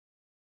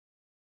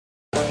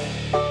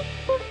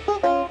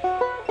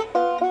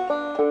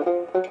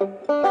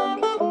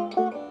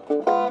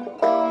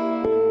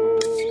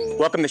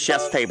Welcome to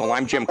Chef's Table.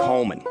 I'm Jim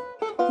Coleman.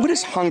 What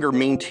does hunger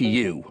mean to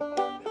you?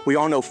 We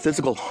all know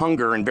physical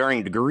hunger in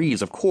varying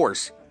degrees, of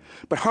course,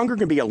 but hunger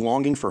can be a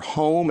longing for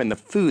home and the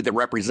food that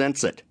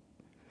represents it,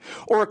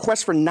 or a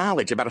quest for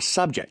knowledge about a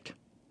subject.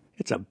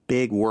 It's a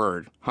big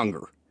word,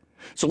 hunger.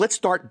 So let's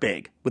start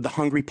big with The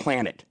Hungry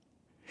Planet.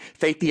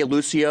 Faith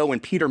D'Alucio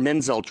and Peter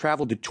Menzel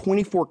traveled to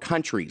 24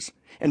 countries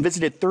and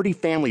visited 30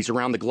 families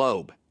around the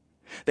globe.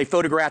 They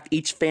photographed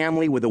each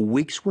family with a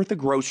week's worth of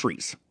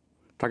groceries.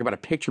 Talk about a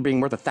picture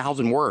being worth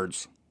 1,000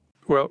 words.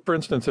 Well, for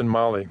instance, in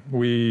Mali,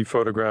 we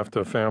photographed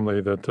a family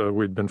that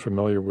we'd been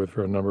familiar with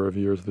for a number of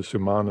years, the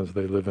Sumanas.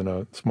 They live in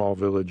a small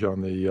village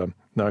on the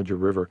Niger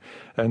River,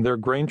 and they're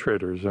grain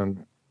traders,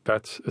 and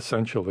that's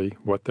essentially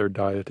what their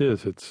diet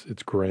is.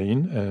 It's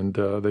grain,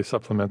 and they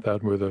supplement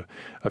that with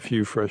a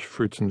few fresh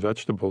fruits and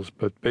vegetables.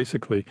 But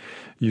basically,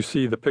 you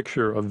see the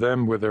picture of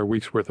them with their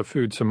week's worth of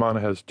food.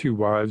 Samana has 2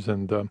 wives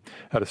and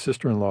had a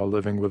sister-in-law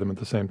living with them at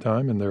the same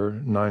time, and their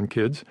 9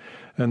 kids.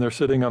 And they're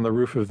sitting on the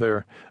roof of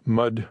their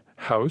mud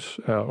house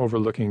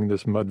overlooking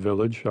this mud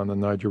village on the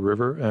Niger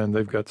River, and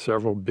they've got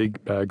several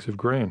big bags of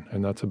grain,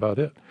 and that's about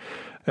it.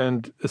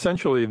 And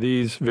essentially,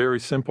 these very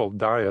simple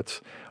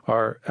diets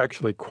are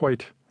actually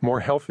quite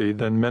more healthy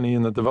than many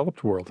in the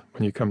developed world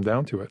when you come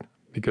down to it,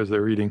 because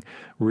they're eating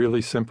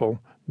really simple,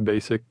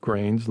 basic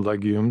grains,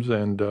 legumes,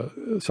 and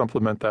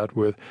supplement that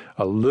with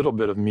a little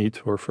bit of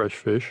meat or fresh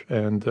fish,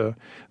 and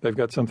they've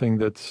got something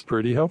that's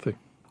pretty healthy.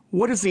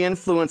 What is the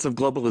influence of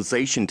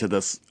globalization to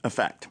this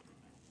effect?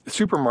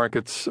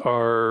 Supermarkets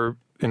are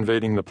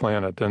invading the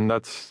planet, and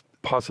that's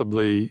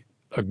possibly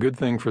a good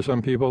thing for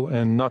some people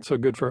and not so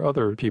good for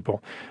other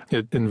people.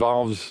 It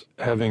involves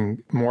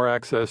having more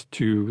access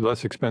to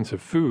less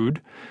expensive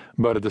food,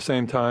 but at the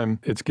same time,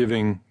 it's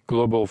giving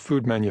global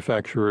food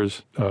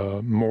manufacturers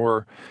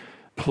more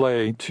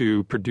play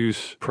to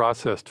produce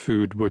processed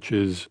food, which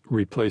is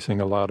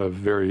replacing a lot of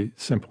very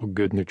simple,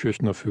 good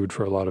nutritional food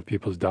for a lot of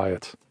people's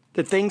diets.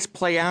 Did things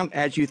play out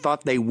as you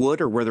thought they would,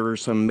 or were there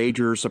some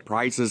major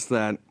surprises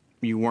that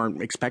you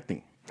weren't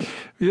expecting?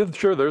 Yeah,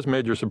 sure, there's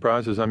major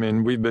surprises. I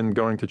mean, we've been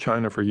going to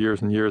China for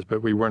years and years,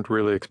 but we weren't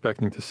really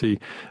expecting to see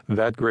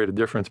that great a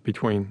difference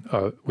between,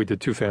 we did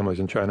 2 families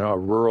in China, a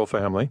rural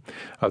family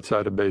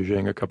outside of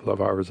Beijing, a couple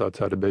of hours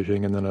outside of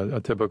Beijing, and then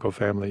a typical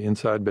family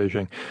inside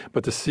Beijing.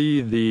 But to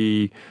see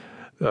the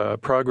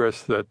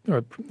progress that,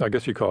 or I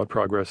guess you call it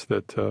progress,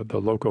 that the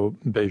local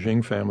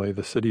Beijing family,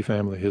 the city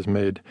family, has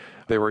made.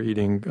 They were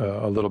eating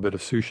a little bit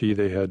of sushi.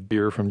 They had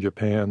beer from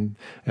Japan,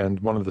 and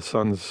one of the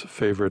son's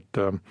favorite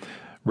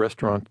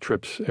restaurant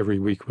trips every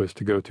week was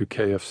to go to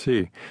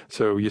KFC.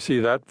 So you see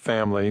that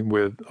family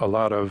with a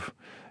lot of,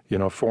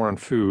 foreign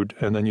food,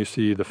 and then you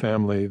see the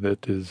family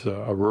that is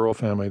a rural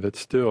family that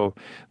still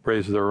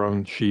raises their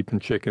own sheep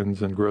and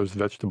chickens and grows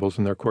vegetables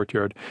in their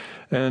courtyard.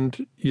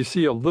 And you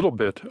see a little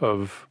bit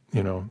of,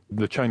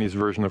 the Chinese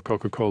version of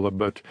Coca-Cola,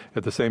 but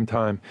at the same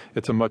time,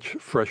 it's a much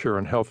fresher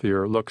and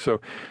healthier look.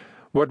 So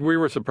what we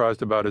were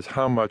surprised about is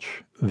how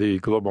much the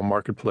global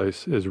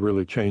marketplace is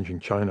really changing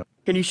China.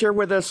 Can you share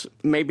with us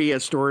maybe a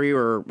story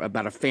or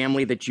about a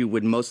family that you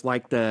would most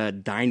like to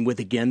dine with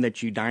again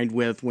that you dined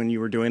with when you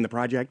were doing the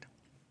project?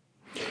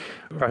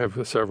 I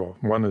have several.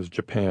 One is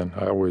Japan.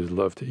 I always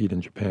love to eat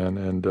in Japan.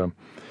 And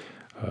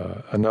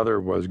another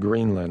was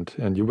Greenland.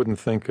 And you wouldn't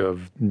think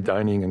of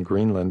dining in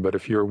Greenland, but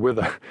if you're with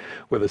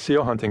a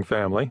seal hunting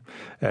family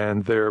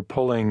and they're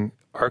pulling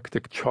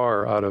Arctic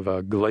char out of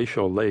a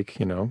glacial lake,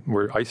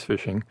 we're ice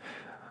fishing.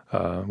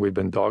 We've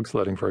been dog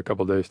sledding for a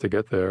couple of days to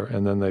get there,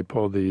 and then they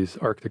pull these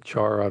Arctic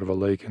char out of a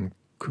lake and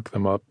cook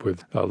them up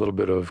with a little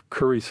bit of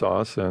curry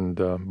sauce and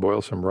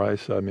boil some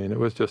rice. I mean, it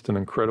was just an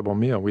incredible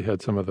meal. We had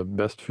some of the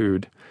best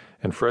food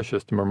and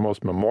freshest and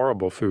most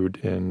memorable food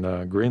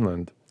in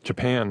Greenland.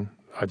 Japan,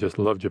 I just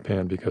love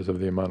Japan because of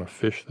the amount of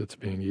fish that's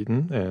being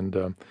eaten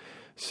and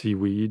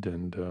seaweed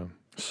and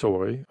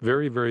soy.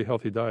 Very, very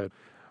healthy diet.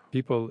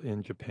 People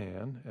in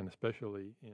Japan, and especially in